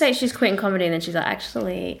then she says she's quitting comedy, and then she's like,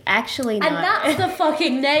 actually not. And that's the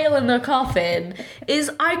fucking nail in the coffin, is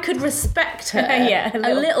I could respect her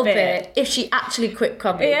a little bit if she actually quit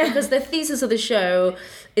comedy. Because the thesis of the show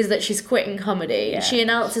is that she's quitting comedy. She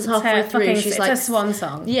announces halfway through, she's like... It's a swan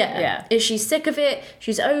song. Is she sick of it?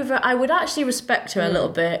 She's over. I would actually respect her a little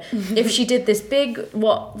bit if she did this big,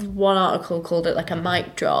 what one article called it, like a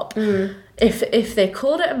mic drop. If they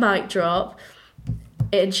called it a mic drop,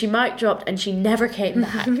 and she mic dropped and she never came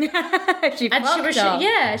back. She fucked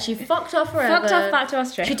off. She fucked off forever. Fucked off back to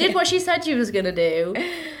Australia. She did what she said she was going to do.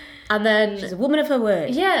 And then... She's a woman of her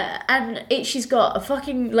word. Yeah, and she's got a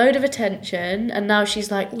fucking load of attention, and now she's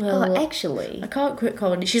like, well... actually... I can't quit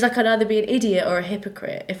comedy. She's like, I'd either be an idiot or a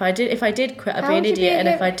hypocrite. If I did quit, I'd be an idiot, and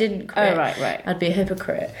if I didn't quit, I'd be a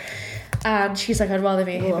hypocrite. And she's like, I'd rather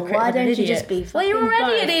be a hypocrite why than an don't you idiot. just be Well, you're fucking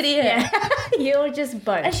already both. an idiot. Yeah. You're just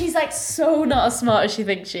both. And she's like so not as smart as she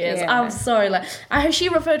thinks she is. Yeah. I'm sorry. Like, she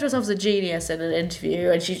referred to herself as a genius in an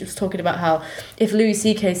interview, and she was talking about how if Louis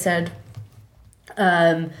C.K. said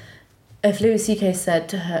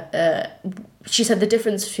to her, she said the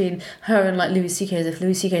difference between her and like Louis C.K. is if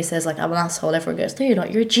Louis C.K. says like I'm an asshole, everyone goes, no, you're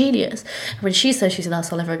not, you're a genius. And when she says she's an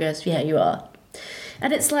asshole, everyone goes, yeah, you are.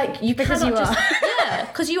 And it's like Because cannot you are. yeah,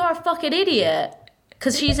 because you are a fucking idiot.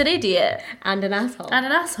 Because she's an idiot And an asshole. and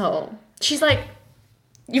an asshole. She's like,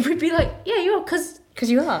 you would be like, yeah, you are, because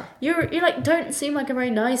you are. you're like don't seem like a very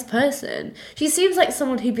nice person. She seems like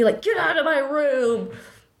someone who'd be like, get out of my room.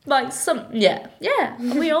 Like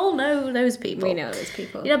and we all know those people. We know those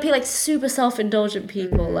people. You know, be like super self-indulgent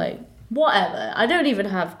people, like whatever. I'm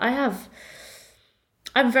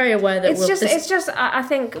very aware that It's just. I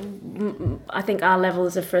think our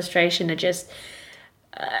levels of frustration are just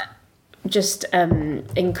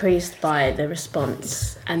increased by the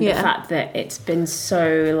response and the fact that it's been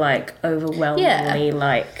so like overwhelmingly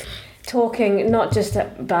like talking not just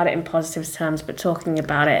about it in positive terms, but talking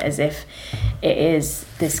about it as if it is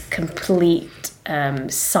this complete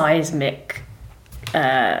seismic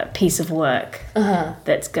piece of work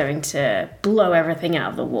that's going to blow everything out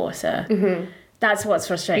of the water. Mm-hmm. That's what's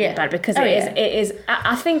frustrating about it, because it is.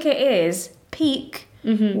 I think it is peak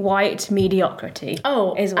white mediocrity.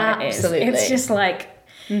 Is what absolutely. it is. It's just like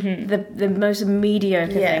the most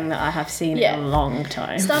mediocre thing that I have seen in a long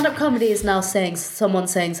time. Stand-up comedy is now someone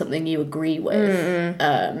saying something you agree with,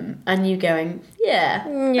 and you going,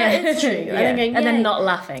 it's true, and then not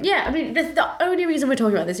laughing. Yeah, I mean, the only reason we're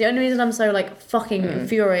talking about this, the only reason I'm so like fucking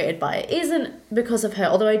infuriated by it, isn't because of her.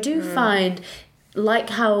 Although I do find, like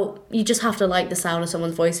how you just have to like the sound of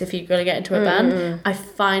someone's voice if you're going to get into a band. I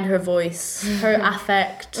find her voice, her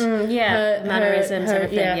affect, her mannerisms,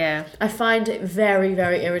 everything. I find it very,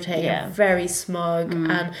 very irritating, and very smug,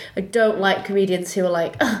 and I don't like comedians who are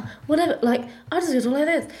like, whatever, like, I just go like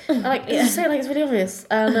this. And, like, just say it like it's really obvious.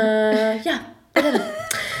 And, whatever.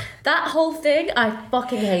 That whole thing, I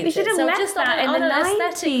fucking hate. We should have left just that in the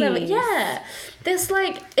aesthetic level. 90s. Yeah. This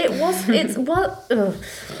like it's what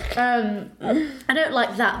I don't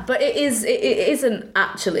like that, but it isn't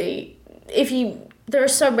actually. There are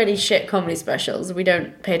so many shit comedy specials we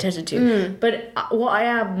don't pay attention to, but what I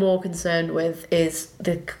am more concerned with is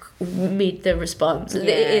the response. It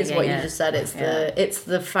is what you just said. It's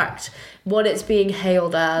the fact what it's being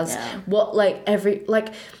hailed as. What like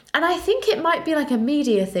and I think it might be like a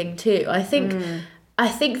media thing too. I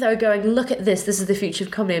think they're going, look at this is the future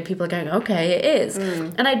of comedy, and people are going, okay, it is.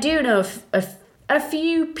 And I do know a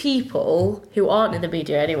few people who aren't in the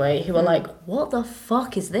media anyway, who are like, what the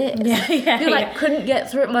fuck is this? Who like couldn't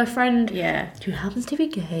get through it. My friend, who happens to be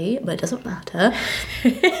gay, but it doesn't matter.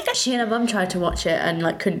 She and her mum tried to watch it and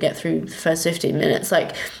like couldn't get through the first 15 minutes.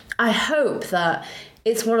 Like, I hope that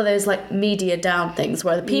it's one of those like media down things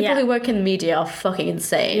where the people who work in the media are fucking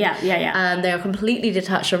insane. And they are completely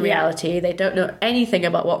detached from reality. They don't know anything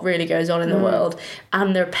about what really goes on in the world,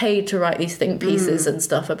 and they're paid to write these think pieces and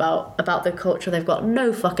stuff about the culture. They've got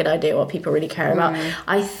no fucking idea what people really care about.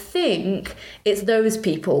 I think it's those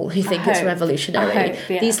people who think it's revolutionary.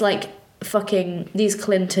 These like fucking these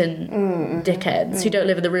Clinton dickheads who don't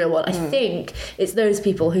live in the real world. I think it's those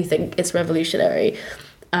people who think it's revolutionary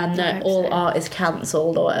and that all art is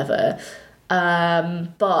cancelled or whatever.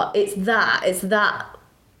 But it's that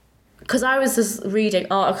because I was just reading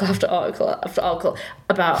article after article after article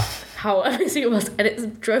about how amazing it was, and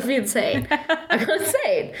it drove me insane. I got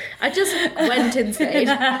insane. I just went insane.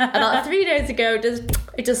 And like 3 days ago,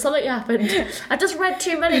 just something happened. I just read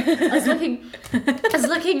too many. I was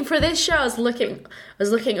looking for this show. I was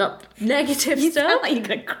looking up negative stuff. You sound like you're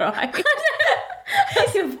gonna cry.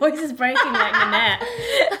 Your voice is breaking like Nanette.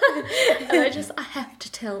 And I have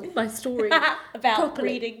to tell my story about properly.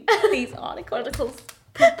 reading these articles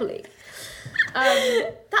properly.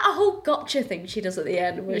 That whole gotcha thing she does at the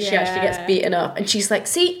end where she actually gets beaten up and she's like,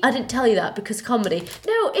 see, I didn't tell you that because comedy.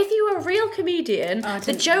 No, if you were a real comedian,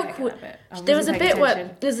 the joke would... There was a bit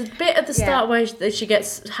at the start where she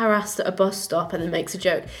gets harassed at a bus stop and then makes a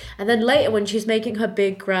joke, and then later when she's making her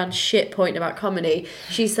big grand shit point about comedy,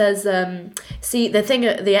 she says, see, the thing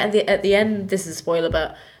at the end, this is a spoiler,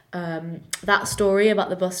 but that story about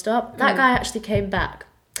the bus stop, that guy actually came back.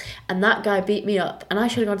 And that guy beat me up, and I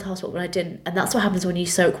should have gone to hospital, but I didn't. And that's what happens when you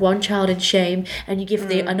soak one child in shame and you give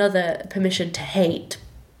the another permission to hate.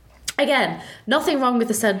 Again, nothing wrong with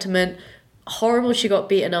the sentiment. Horrible she got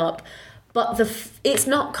beaten up. But it's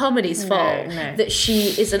not comedy's fault that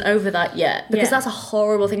she isn't over that yet, because that's a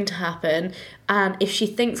horrible thing to happen. And if she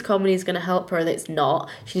thinks comedy is going to help her and it's not,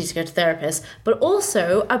 she needs to go to therapist. But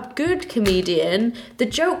also, a good comedian, the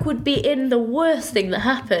joke would be in the worst thing that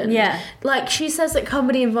happened. Yeah. Like, she says that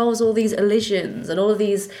comedy involves all these elisions and all of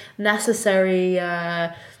these necessary...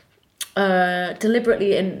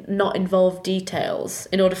 deliberately and not involve details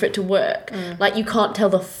in order for it to work. Like, you can't tell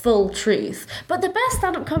the full truth, but the best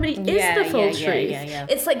stand-up comedy is the full truth.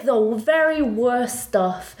 It's like the very worst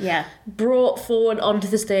stuff brought forward onto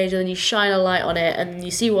the stage, and then you shine a light on it and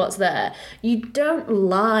you see what's there. You don't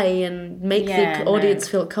lie and make the audience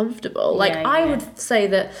feel comfortable. Like, I would say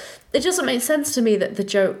that it doesn't make sense to me that the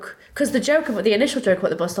joke, because the initial joke about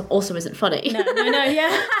the bus stop also isn't funny. No,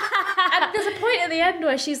 yeah. And there's a point at the end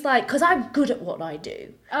where she's like, because I'm good at what I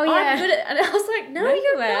do. Oh, yeah. I'm good at... And I was like, no,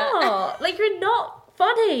 you're not. Like, you're not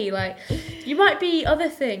funny. Like, you might be other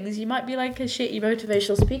things. You might be like a shitty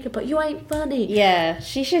motivational speaker, but you ain't funny. Yeah,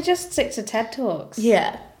 she should just stick to TED Talks.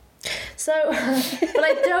 Yeah. So, but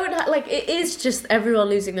I don't like, it is just everyone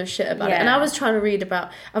losing their shit about it. And I was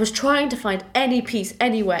trying to find any piece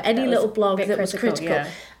anywhere, any little blog that was critical. Yeah.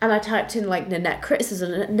 And I typed in like Nanette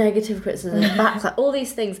criticism, negative criticism, backslash, all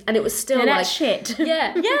these things, and it was still Nanette like shit.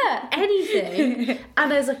 Yeah, anything.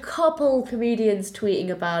 And there's a couple comedians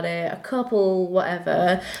tweeting about it, a couple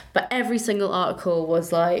whatever, but every single article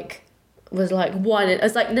was like why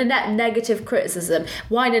it's like Nanette negative criticism.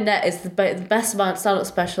 Why Nanette is the best stand-up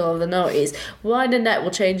special of the 90s. Why Nanette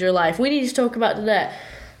will change your life. We need to talk about Nanette.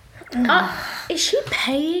 Is she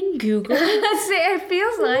paying Google? That's it. It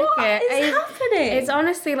feels like what it. What is happening? It's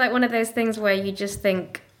honestly like one of those things where you just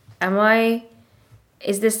think,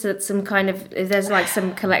 is this some kind of, is there's like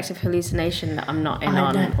some collective hallucination that I'm not in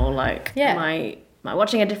on, or like, am I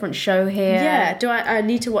watching a different show here? Yeah. Do I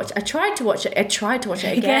need to watch? I tried to watch it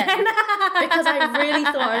again because I really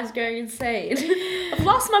thought I was going insane. I've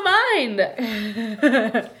lost my mind.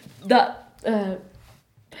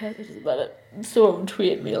 Someone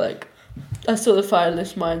tweeted me like, I saw the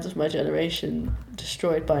finest minds of my generation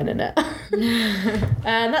destroyed by Nanette.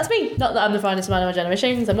 And that's me. Not that I'm the finest mind of my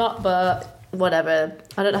generation, because I'm not, but whatever.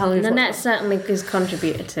 I don't know how long Nanette certainly has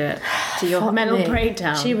contributed to your mental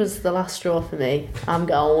breakdown. She was the last straw for me. I'm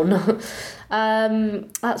gone.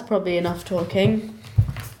 That's probably enough talking.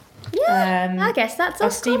 Yeah, I guess that's all. I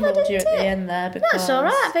steamrolled you at the end there because that's all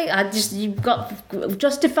right. I think you've got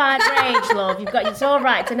justified rage, love. It's all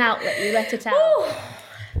right. It's an outlet. You let it out.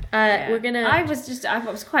 We're gonna. I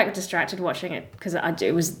was quite distracted watching it because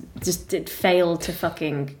it failed to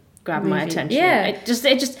fucking grab my attention. Yeah, it just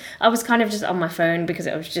I was kind of just on my phone because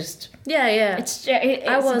it was just it's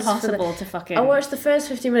impossible to fucking. I watched the first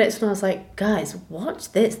 15 minutes and I was like, guys,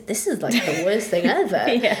 watch this. This is like the worst thing ever.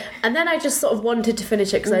 Yeah. And then I just sort of wanted to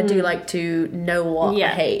finish it because I do like to know what I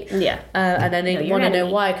hate. Yeah. And then I want to know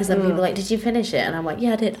why, because then people are like, did you finish it? And I'm like,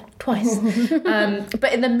 yeah, I did twice.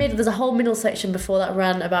 But in the middle, there's a whole middle section before that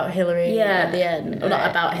ran about Hillary at the end. Well, not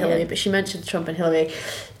about Hillary, but she mentioned Trump and Hillary.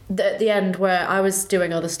 At the end, where I was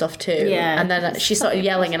doing other stuff too, and then she started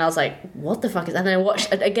yelling, and I was like, "What the fuck is?" And then I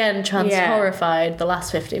watched it again, horrified, the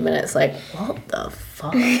last 15 minutes, like, "What the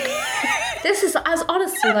fuck?" This is. I was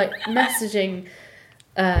honestly like messaging,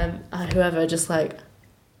 whoever, just like.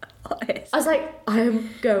 I was like, I am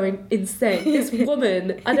going insane. This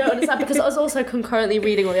woman, I don't understand, because I was also concurrently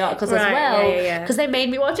reading all the articles as well, because they made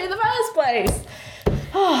me watch it in the first place.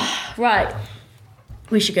 Right,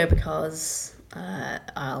 we should go because.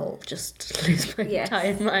 I'll just lose my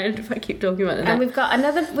entire mind if I keep talking about it. And we've got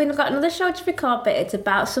another show to record, but it's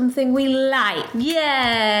about something we like.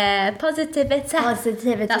 Yeah, positivity.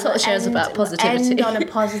 That's what the show's about. Positivity. End on a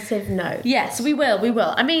positive note. Yes, we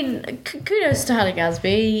will. I mean, kudos to Hannah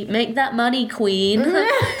Gadbsy. Make that money, queen.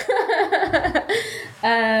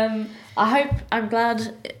 I'm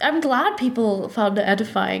glad people found it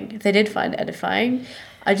edifying. They did find it edifying.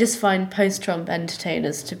 I just find post-Trump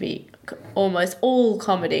entertainers to be almost all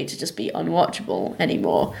comedy to just be unwatchable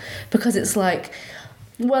anymore, because it's like,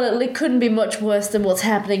 well, it couldn't be much worse than what's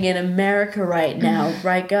happening in America right now,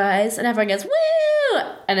 right, guys? And everyone gets woo,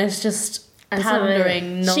 and it's just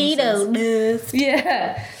pandering nonsense.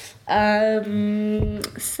 Yeah.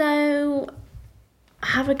 So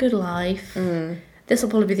have a good life. This will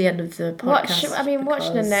probably be the end of the podcast.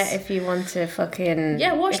 Watch Nanette if you want to fucking...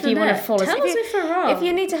 Yeah, watch Nanette. If you want to fall asleep. Tell us if we're wrong. If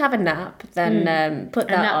you need to have a nap, then put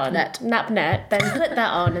that on. Napnet. Then put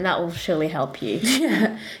that on, and that will surely help you.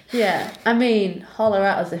 Yeah. I mean, holler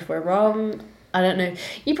at us if we're wrong. I don't know.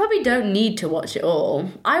 You probably don't need to watch it all.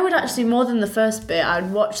 I would actually, more than the first bit,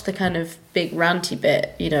 I'd watch the kind of big ranty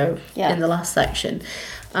bit, you know, in the last section.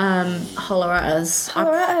 Holler at us.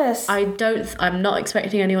 Holler at us. I'm not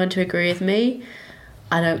expecting anyone to agree with me.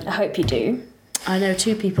 I hope you do. I know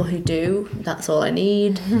 2 people who do. That's all I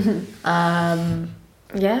need.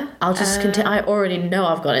 Yeah. I'll just continue. I already know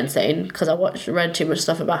I've gone insane because I read too much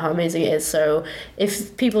stuff about how amazing it is. So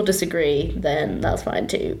if people disagree, then that's fine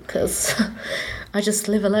too, because I just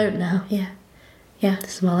live alone now. Yeah. Yeah.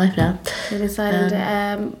 This is my life now. We decided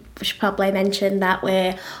we should probably mention that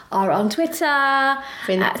we are on Twitter.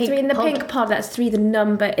 3 in the Pink Pod. That's 3 the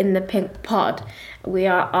number in the Pink Pod. We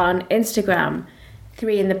are on Instagram.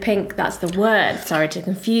 3 in the Pink, that's the word. Sorry to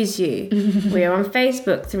confuse you. We are on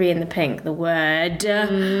Facebook, 3 in the Pink, the word.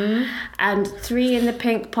 And 3 in the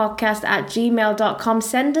Pink podcast at gmail.com.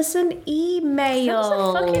 Send us an email. Send us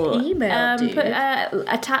a fucking email, dude.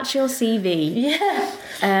 Attach your CV. Yeah.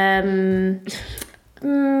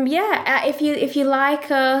 If you like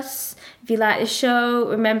us, if you like the show,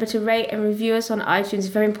 remember to rate and review us on iTunes. It's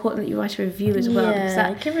very important that you write a review as well.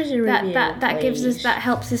 Yeah, give us a review. That gives us, that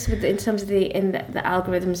helps us with in terms of the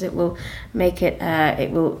algorithms. It will make it.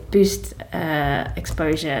 It will boost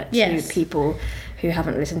exposure to people who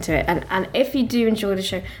haven't listened to it. And if you do enjoy the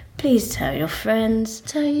show, please tell your friends.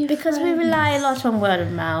 Because we rely a lot on word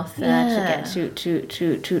of mouth to get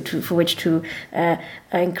to for which to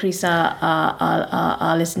increase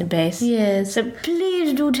our listener base. Yes. So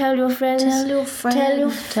please do tell your friends. Tell your friends. Tell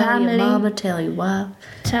your family. Tell your mama. Tell your wife.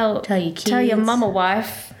 Tell your kids. Tell your mama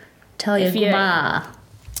wife. Tell your grandma.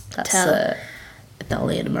 That's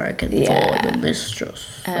Italian American for your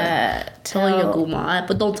mistress. Tell your grandma,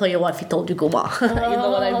 but don't tell your wife you told your grandma. You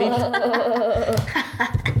know what I mean?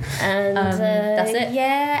 And that's it.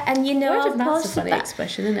 Yeah, and you know, word of mouth's a funny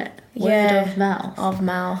expression, isn't it? Yeah, word of mouth. Of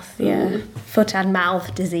mouth, yeah. Ooh. Foot and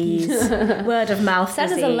mouth disease. Word of mouth Send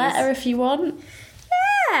disease. us a letter if you want.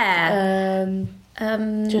 Yeah.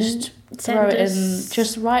 Just throw it in.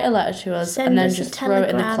 Just write a letter to us and then just throw it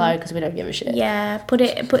in the cloud because we don't give a shit. Yeah,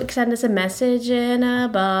 send us a message in a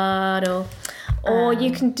bottle. Or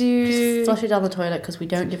you can just flush it down the toilet because we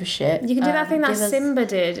don't give a shit. You can do that thing that Simba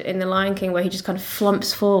did in The Lion King where he just kind of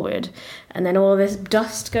flumps forward and then all this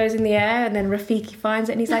dust goes in the air and then Rafiki finds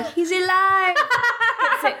it and he's like, he's alive!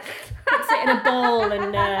 puts it in a bowl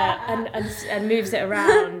and moves it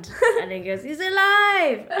around and he goes, he's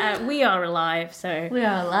alive! We are alive, so... We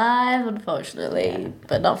are alive, unfortunately,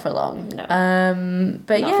 but not for long. No.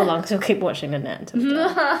 But not for long, because we'll keep watching Nanette until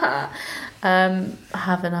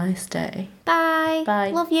have a nice day. Bye.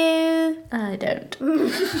 Bye. Love you. I don't.